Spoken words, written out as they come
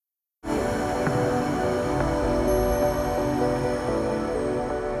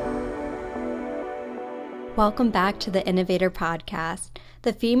Welcome back to the Innovator Podcast,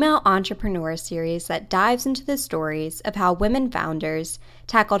 the female entrepreneur series that dives into the stories of how women founders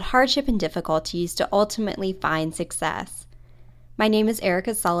tackled hardship and difficulties to ultimately find success. My name is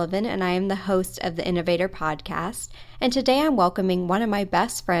Erica Sullivan, and I am the host of the Innovator Podcast, and today I'm welcoming one of my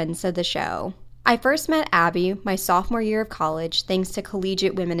best friends of the show. I first met Abby my sophomore year of college thanks to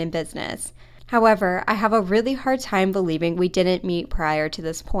Collegiate Women in Business. However, I have a really hard time believing we didn't meet prior to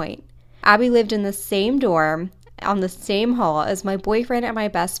this point. Abby lived in the same dorm, on the same hall as my boyfriend and my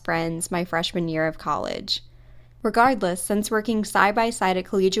best friends my freshman year of college. Regardless, since working side by side at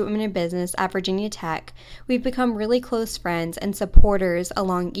Collegiate Women in Business at Virginia Tech, we've become really close friends and supporters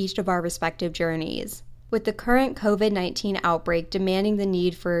along each of our respective journeys. With the current COVID-19 outbreak demanding the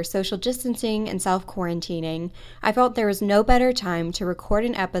need for social distancing and self-quarantining, I felt there was no better time to record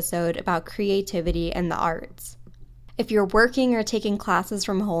an episode about creativity and the arts. If you're working or taking classes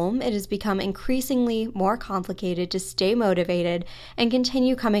from home, it has become increasingly more complicated to stay motivated and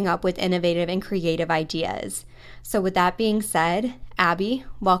continue coming up with innovative and creative ideas. So with that being said, Abby,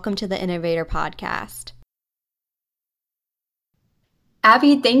 welcome to the Innovator Podcast.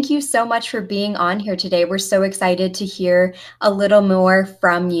 Abby, thank you so much for being on here today. We're so excited to hear a little more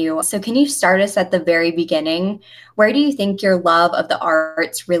from you. So can you start us at the very beginning? Where do you think your love of the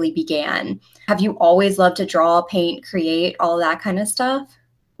arts really began? Have you always loved to draw, paint, create, all that kind of stuff?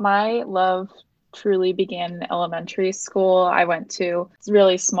 My love truly began in elementary school. I went to a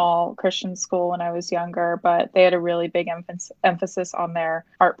really small Christian school when I was younger, but they had a really big emphasis on their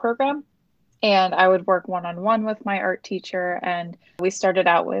art program. And I would work one-on-one with my art teacher. And we started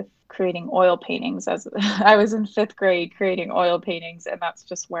out with creating oil paintings as I was in 5th grade creating oil paintings. And that's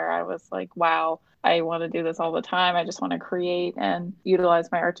just where I was like, wow, I want to do this all the time. I just want to create and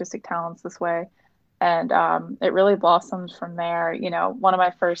utilize my artistic talents this way. And it really blossomed from there. You know, one of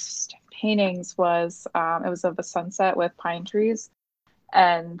my first paintings was, it was of a sunset with pine trees.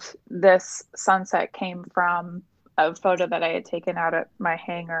 And this sunset came from a photo that I had taken out at my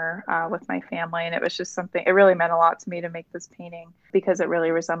hangar with my family. And it was just something, it really meant a lot to me to make this painting because it really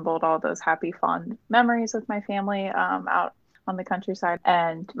resembled all those happy, fond memories with my family out on the countryside.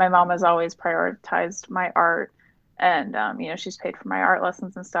 And my mom has always prioritized my art. And, she's paid for my art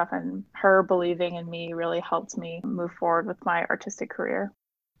lessons and stuff. And her believing in me really helped me move forward with my artistic career.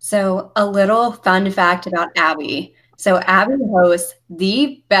 So a little fun fact about Abby. So Abby hosts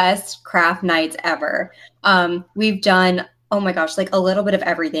the best craft nights ever. We've done, oh my gosh, like a little bit of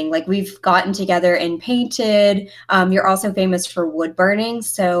everything. Like we've gotten together and painted. You're also famous for wood burning.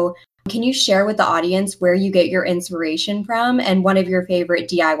 So can you share with the audience where you get your inspiration from and one of your favorite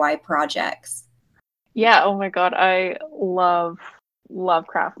DIY projects? Yeah, oh my God, I love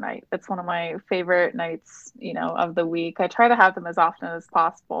craft night. It's one of my favorite nights, of the week. I try to have them as often as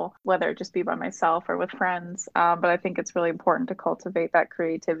possible, whether it just be by myself or with friends. But I think it's really important to cultivate that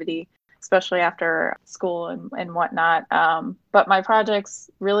creativity, especially after school and whatnot. But my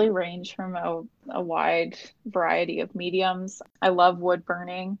projects really range from a wide variety of mediums. I love wood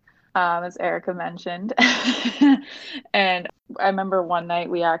burning. As Erica mentioned. And I remember one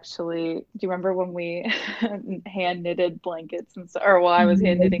night do you remember when we hand knitted blankets I was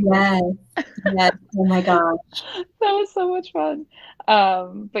hand knitting blankets. Yes. Oh my gosh. That was so much fun.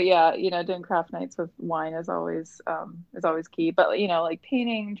 But yeah, doing craft nights with wine is always key. But like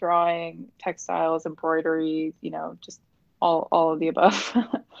painting, drawing, textiles, embroidery, just all of the above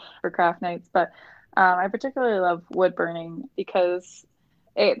for craft nights. But I particularly love wood burning because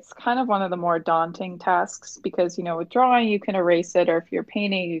it's kind of one of the more daunting tasks because, with drawing, you can erase it, or if you're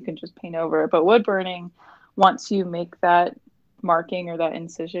painting, you can just paint over it. But wood burning, once you make that marking or that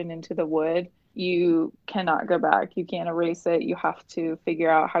incision into the wood, you cannot go back. You can't erase it. You have to figure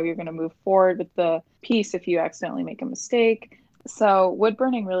out how you're going to move forward with the piece if you accidentally make a mistake. So wood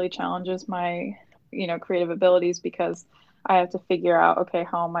burning really challenges my, creative abilities because I have to figure out, okay,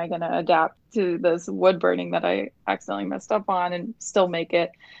 how am I going to adapt to this wood burning that I accidentally messed up on and still make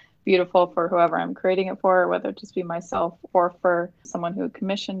it beautiful for whoever I'm creating it for, whether it just be myself or for someone who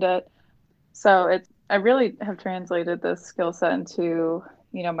commissioned it. So I really have translated this skill set into,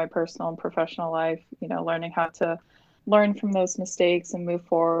 my personal and professional life, learning how to learn from those mistakes and move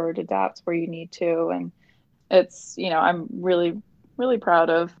forward, adapt where you need to. And it's, I'm really, really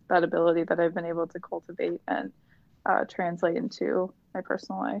proud of that ability that I've been able to cultivate and translate into my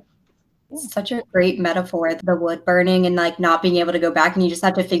personal life. Such a great metaphor, the wood burning and like not being able to go back and you just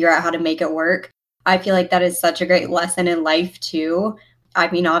have to figure out how to make it work. I feel like that is such a great lesson in life too. I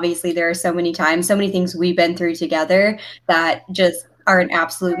mean, obviously there are so many times, so many things we've been through together that just are an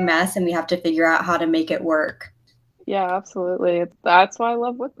absolute mess and we have to figure out how to make it work. Yeah, absolutely. That's why I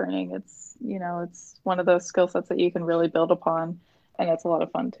love wood burning. It's it's one of those skill sets that you can really build upon, and it's a lot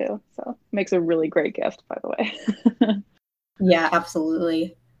of fun too. So it makes a really great gift, by the way. Yeah,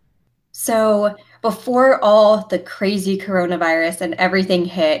 absolutely. So, before all the crazy coronavirus and everything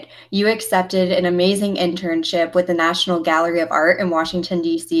hit, you accepted an amazing internship with the National Gallery of Art in Washington,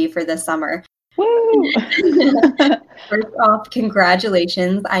 D.C. for the summer. Woo! First off,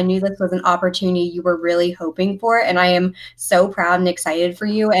 congratulations. I knew this was an opportunity you were really hoping for, and I am so proud and excited for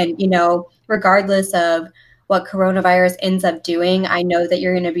you. And, regardless of what coronavirus ends up doing, I know that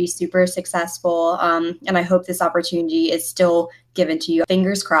you're going to be super successful. And I hope this opportunity is still given to you.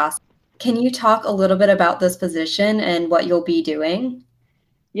 Fingers crossed. Can you talk a little bit about this position and what you'll be doing?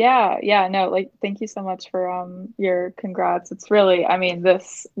 Yeah, no, like thank you so much for your congrats. It's really,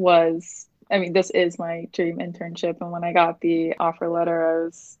 this is my dream internship, and when I got the offer letter, I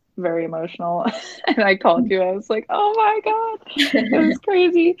was very emotional and I called you. I was like, "Oh my God." It was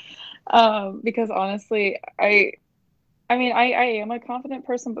crazy. Because honestly, I am a confident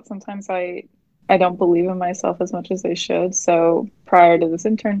person, but sometimes I don't believe in myself as much as I should. So prior to this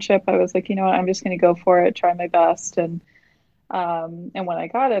internship, I was like, you know what, I'm just going to go for it, try my best. And when I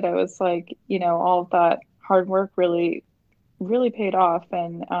got it, I was like, all of that hard work really, really paid off.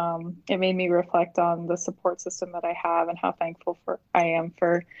 And it made me reflect on the support system that I have and how thankful I am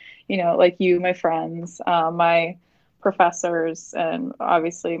for, like you, my friends, my professors, and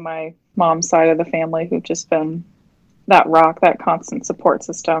obviously my mom's side of the family who've just been that rock, that constant support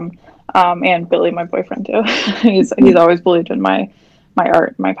system. And Billy, my boyfriend too. He's always believed in my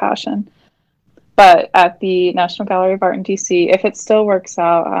art, my passion. But at the National Gallery of Art in DC, if it still works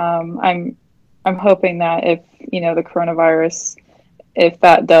out, I'm hoping that if the coronavirus, if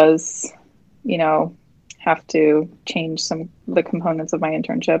that does, you know, have to change some the components of my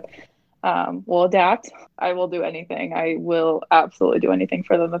internship, we'll adapt. I will do anything. I will absolutely do anything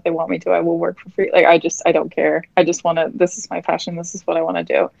for them that they want me to. I will work for free. Like I don't care. I just want to. This is my passion. This is what I want to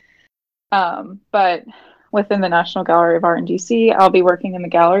do. But within the National Gallery of Art in DC, I'll be working in the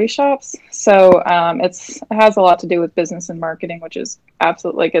gallery shops. So it has a lot to do with business and marketing, which is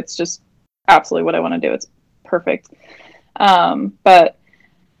absolutely like it's just absolutely what I want to do. It's perfect. But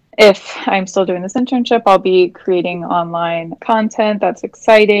if I'm still doing this internship, I'll be creating online content that's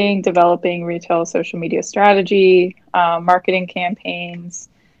exciting, developing retail social media strategy, marketing campaigns,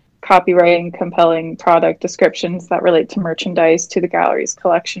 copywriting compelling product descriptions that relate to merchandise to the gallery's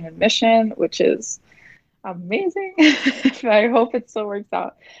collection and mission, which is amazing. I hope it still works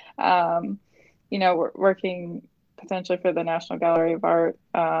out. We're working potentially for the National Gallery of Art,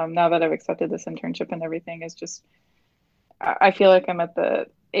 now that I've accepted this internship and everything, is just, I feel like I'm at the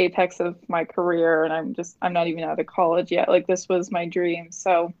apex of my career, and I'm not even out of college yet. Like, this was my dream.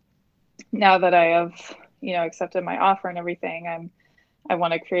 So now that I have, accepted my offer and everything, I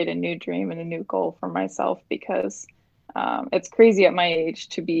want to create a new dream and a new goal for myself, because it's crazy at my age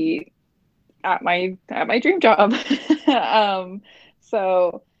to be at my dream job.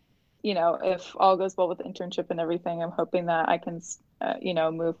 So if all goes well with the internship and everything, I'm hoping that I can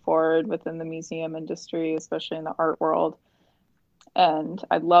move forward within the museum industry, especially in the art world. And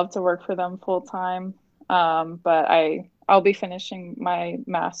I'd love to work for them full time. But I'll be finishing my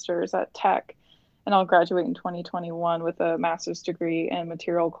master's at Tech, and I'll graduate in 2021 with a master's degree in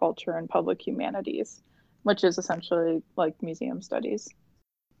material culture and public humanities, which is essentially like museum studies.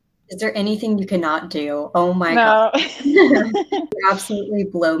 Is there anything you cannot do? Oh my God. No. You absolutely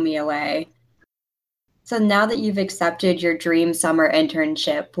blow me away. So now that you've accepted your dream summer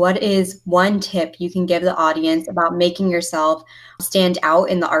internship, what is one tip you can give the audience about making yourself stand out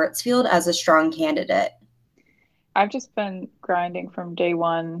in the arts field as a strong candidate? I've just been grinding from day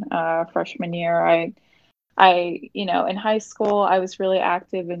one, freshman year. In high school, I was really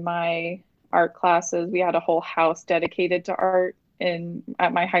active in my art classes. We had a whole house dedicated to art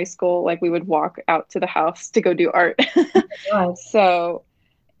at my high school. Like, we would walk out to the house to go do art. Wow. So,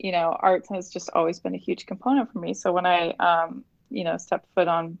 art has just always been a huge component for me. So when I, stepped foot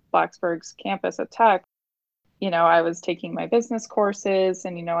on Blacksburg's campus at Tech, I was taking my business courses,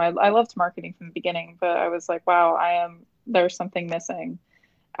 and, I loved marketing from the beginning, but I was like, wow, there's something missing,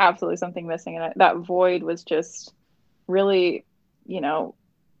 absolutely something missing. And that void was just really,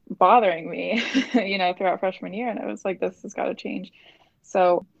 bothering me, throughout freshman year. And I was like, this has got to change.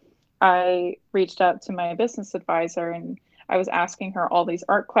 So I reached out to my business advisor, and I was asking her all these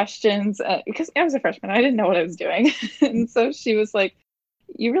art questions, because I was a freshman. I didn't know what I was doing. And so she was like,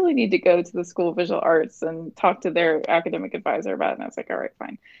 you really need to go to the School of Visual Arts and talk to their academic advisor about it. And I was like, all right,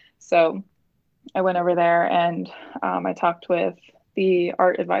 fine. So I went over there, and I talked with the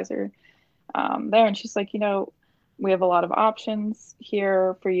art advisor there, and she's like, we have a lot of options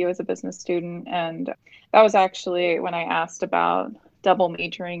here for you as a business student. And that was actually when I asked about double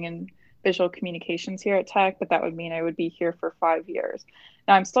majoring in visual communications here at Tech, but that would mean I would be here for 5 years.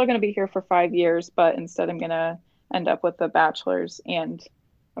 Now I'm still going to be here for 5 years, but instead I'm going to end up with a bachelor's and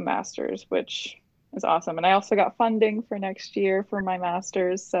a master's, which is awesome. And I also got funding for next year for my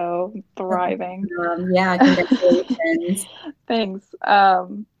master's, so thriving. Yeah, congratulations. Thanks.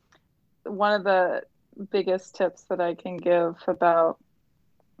 One of the biggest tips that I can give about,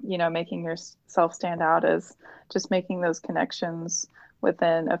 making yourself stand out is just making those connections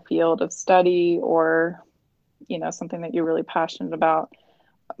within a field of study or, something that you're really passionate about,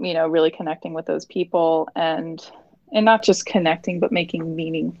 really connecting with those people and not just connecting, but making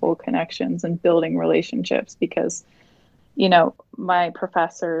meaningful connections and building relationships because, my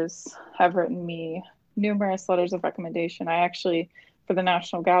professors have written me numerous letters of recommendation. I actually, for the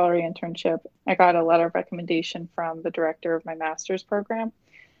National Gallery internship, I got a letter of recommendation from the director of my master's program.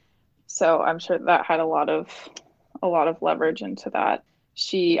 So I'm sure that had a lot of leverage into that.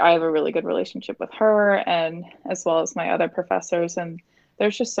 I have a really good relationship with her and as well as my other professors. And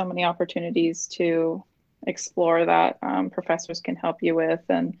there's just so many opportunities to explore that professors can help you with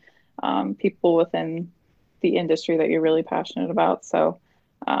and people within the industry that you're really passionate about. So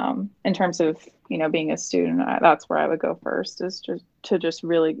in terms of, being a student, that's where I would go first is just to just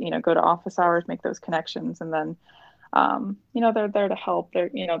really, go to office hours, make those connections. And then, they're there to help.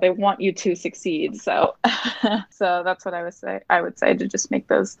 They want you to succeed. So, so that's what I would say to just make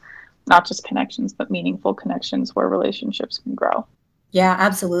those, not just connections, but meaningful connections where relationships can grow. Yeah,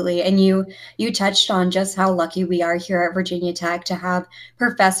 absolutely. And you touched on just how lucky we are here at Virginia Tech to have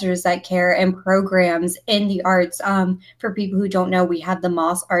professors that care and programs in the arts. For people who don't know, we have the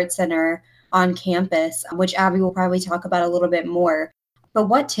Moss Art Center on campus, which Abby will probably talk about a little bit more. But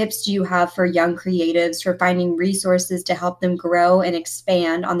what tips do you have for young creatives for finding resources to help them grow and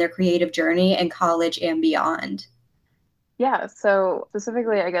expand on their creative journey in college and beyond? Yeah. So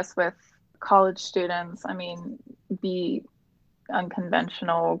specifically, I guess with college students, I mean, be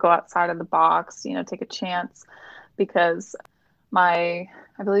unconventional, go outside of the box, take a chance because I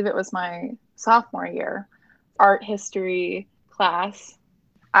believe it was my sophomore year, art history class,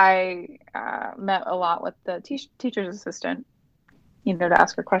 I met a lot with the teacher's assistant, to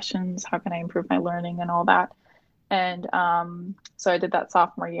ask her questions, how can I improve my learning and all that. And so I did that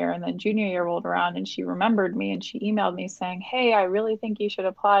sophomore year and then junior year rolled around and she remembered me and she emailed me saying, hey, I really think you should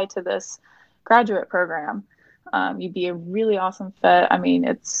apply to this graduate program. You'd be a really awesome fit. I mean,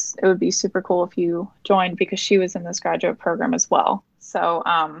 it would be super cool if you joined because she was in this graduate program as well. So,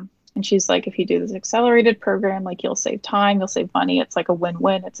 and she's like, if you do this accelerated program, like you'll save time, you'll save money. It's like a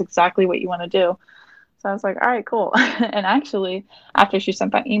win-win. It's exactly what you want to do. So I was like, all right, cool. And actually, after she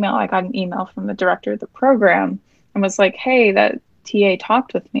sent that email, I got an email from the director of the program and was like, hey, that TA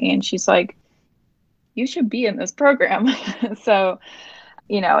talked with me. And she's like, you should be in this program. So,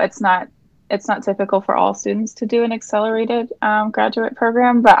 it's not typical for all students to do an accelerated graduate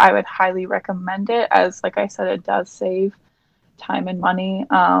program, but I would highly recommend it as, like I said, it does save time and money,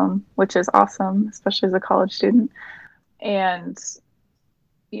 which is awesome, especially as a college student. And,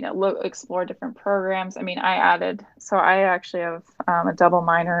 explore different programs. I mean, I actually have a double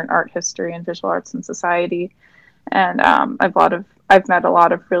minor in art history and visual arts and society. And I've met a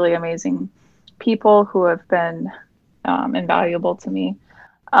lot of really amazing people who have been invaluable to me.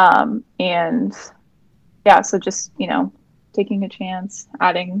 And yeah, so just, taking a chance,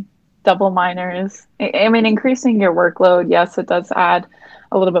 adding double minors. I mean, increasing your workload, yes, it does add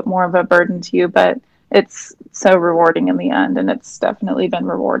a little bit more of a burden to you, but it's so rewarding in the end, and it's definitely been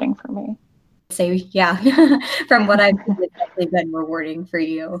rewarding for me. So yeah, from what I've seen, it's definitely been rewarding for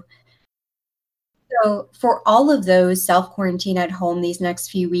you. So for all of those self-quarantine at home these next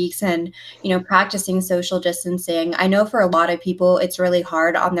few weeks and, practicing social distancing, I know for a lot of people, it's really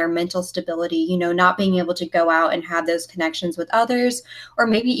hard on their mental stability, not being able to go out and have those connections with others, or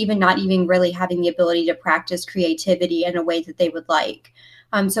maybe even not even really having the ability to practice creativity in a way that they would like.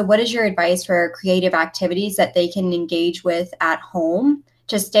 So what is your advice for creative activities that they can engage with at home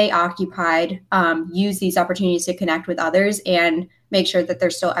to stay occupied, use these opportunities to connect with others and make sure that they're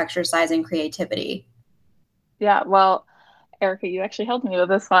still exercising creativity? Yeah, well, Erica, you actually helped me with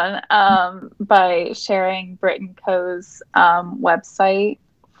this one by sharing Brit and Co.'s website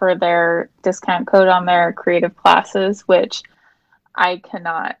for their discount code on their creative classes, which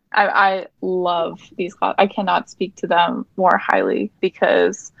I love these classes. I cannot speak to them more highly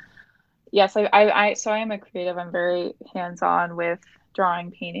because, yes, so I am a creative. I'm very hands-on with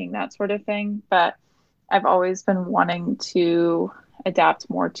drawing, painting, that sort of thing, but I've always been wanting to adapt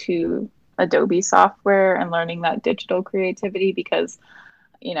more to Adobe software and learning that digital creativity because,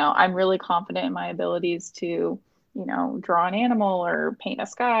 I'm really confident in my abilities to, draw an animal or paint a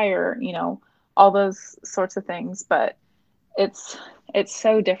sky or, all those sorts of things. But it's it's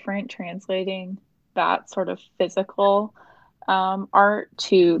so different translating that sort of physical art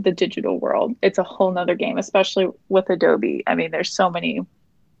to the digital world. It's a whole nother game, especially with Adobe. I mean, there's so many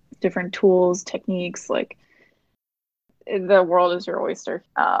different tools, techniques, like the world is your oyster.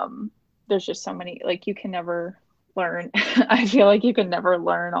 There's just so many, like you can never learn. I feel like you can never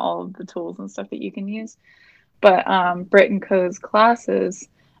learn all of the tools and stuff that you can use. But Brit and Co's classes,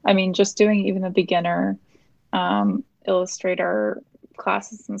 I mean, just doing even the beginner Illustrator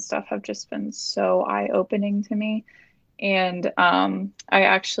classes and stuff have just been so eye-opening to me. And I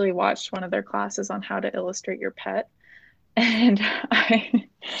actually watched one of their classes on how to illustrate your pet. And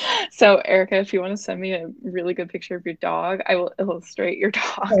so Erica, if you want to send me a really good picture of your dog, I will illustrate your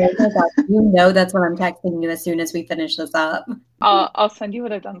dog. Oh my God. That's what I'm texting you as soon as we finish this up. I'll send you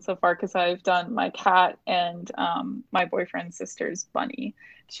what I've done so far because I've done my cat and my boyfriend's sister's bunny.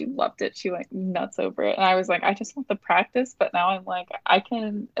 She loved it. She went nuts over it. And I was like, I just want the practice. But now I'm like, I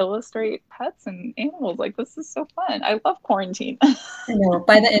can illustrate pets and animals. Like, this is so fun. I love quarantine. I know.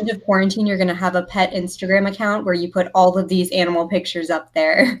 By the end of quarantine, you're going to have a pet Instagram account where you put all of these animal pictures up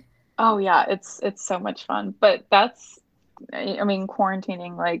there. Oh, yeah. It's so much fun. But I mean,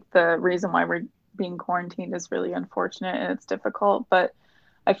 quarantining, like the reason why we're being quarantined is really unfortunate and it's difficult, but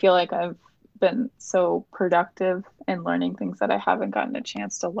I feel like I've been so productive in learning things that I haven't gotten a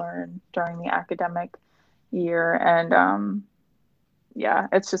chance to learn during the academic year. And yeah,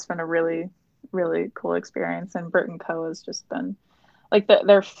 it's just been a really, really cool experience. And Brit and Co has just been like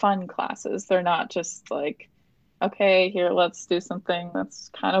they're fun classes. They're not just like, okay, here, let's do something that's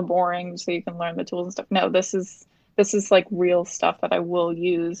kind of boring so you can learn the tools and stuff. No, this is like real stuff that I will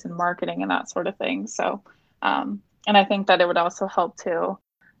use in marketing and that sort of thing. So, and I think that it would also help too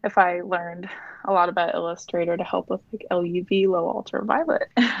if I learned a lot about Illustrator to help with like LUV, low ultraviolet,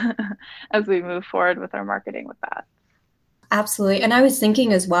 as we move forward with our marketing with that. Absolutely. And I was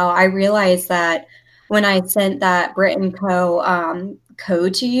thinking as well, I realized that when I sent that Brit and Co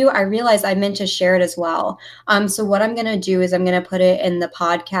code to you, I realized I meant to share it as well. So what I'm going to do is I'm going to put it in the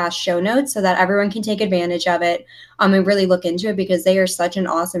podcast show notes so that everyone can take advantage of it and really look into it because they are such an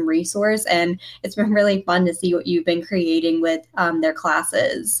awesome resource. And it's been really fun to see what you've been creating with their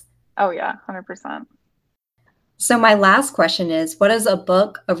classes. Oh, yeah, 100%. So my last question is, what is a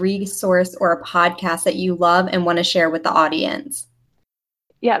book, a resource, or a podcast that you love and want to share with the audience?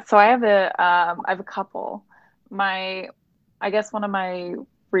 Yeah, so I have a couple. I guess one of my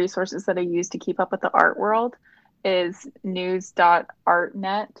resources that I use to keep up with the art world is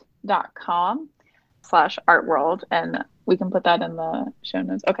news.artnet.com/artworld, and we can put that in the show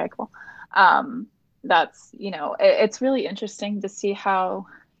notes. Okay, cool. That's, it's really interesting to see how,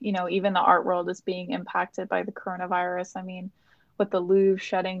 even the art world is being impacted by the coronavirus. I mean, with the Louvre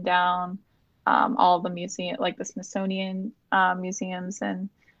shutting down, all the museum, like the Smithsonian museums in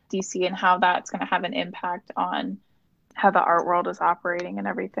DC, and how that's going to have an impact on how the art world is operating and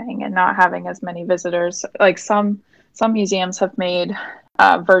everything, and not having as many visitors. Like some museums have made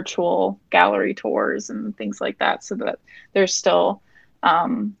virtual gallery tours and things like that, so that there's still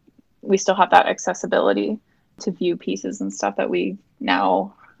we still have that accessibility to view pieces and stuff that we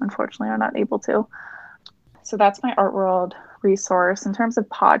now unfortunately are not able to. So that's my art world resource. In terms of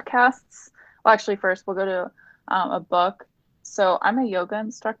podcasts, well, actually, first we'll go to a book. So I'm a yoga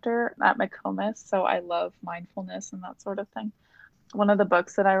instructor at McComas, so I love mindfulness and that sort of thing. One of the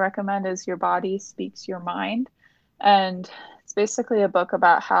books that I recommend is Your Body Speaks Your Mind. And it's basically a book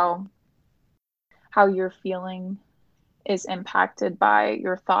about how your feeling is impacted by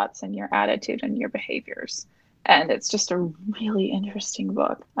your thoughts and your attitude and your behaviors. And it's just a really interesting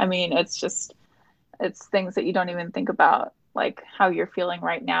book. I mean, it's things that you don't even think about, like how you're feeling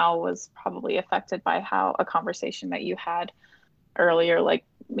right now was probably affected by how a conversation that you had earlier. Like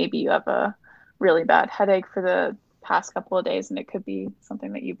maybe you have a really bad headache for the past couple of days and it could be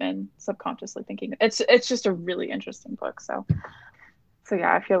something that you've been subconsciously thinking. It's just a really interesting book. So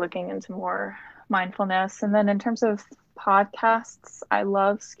yeah, if you're looking into more mindfulness. And then in terms of podcasts, I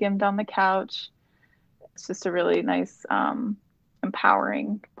love Skimmed on the Couch. It's just a really nice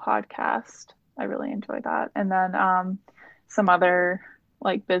empowering podcast. I really enjoy that. And then some other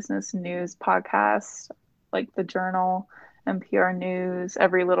like business news podcasts, like The Journal, NPR News,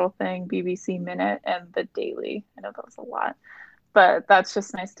 Every Little Thing, BBC Minute, and The Daily. I know that was a lot, but that's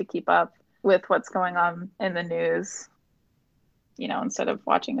just nice to keep up with what's going on in the news, instead of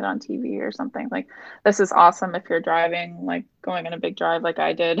watching it on TV or something. Like, this is awesome if you're driving, like going on a big drive like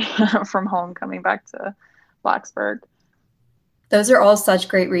I did from home coming back to Blacksburg. Those are all such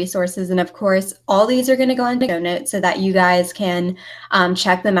great resources. And of course, all these are going to go into show notes so that you guys can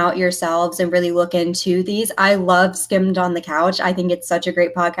check them out yourselves and really look into these. I love Skimmed on the Couch. I think it's such a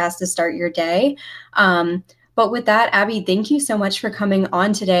great podcast to start your day. But with that, Abby, thank you so much for coming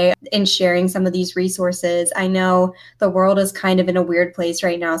on today and sharing some of these resources. I know the world is kind of in a weird place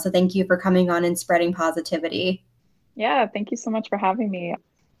right now, so thank you for coming on and spreading positivity. Yeah, thank you so much for having me.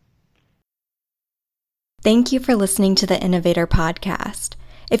 Thank you for listening to the Innovator Podcast.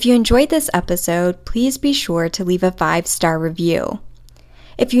 If you enjoyed this episode, please be sure to leave a 5-star review.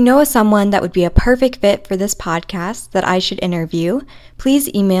 If you know of someone that would be a perfect fit for this podcast that I should interview, please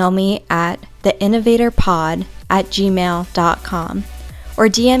email me at theinnovatorpod@gmail.com or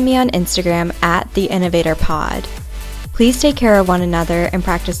DM me on Instagram at theinnovatorpod. Please take care of one another and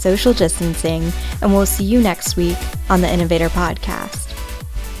practice social distancing, and we'll see you next week on the Innovator Podcast.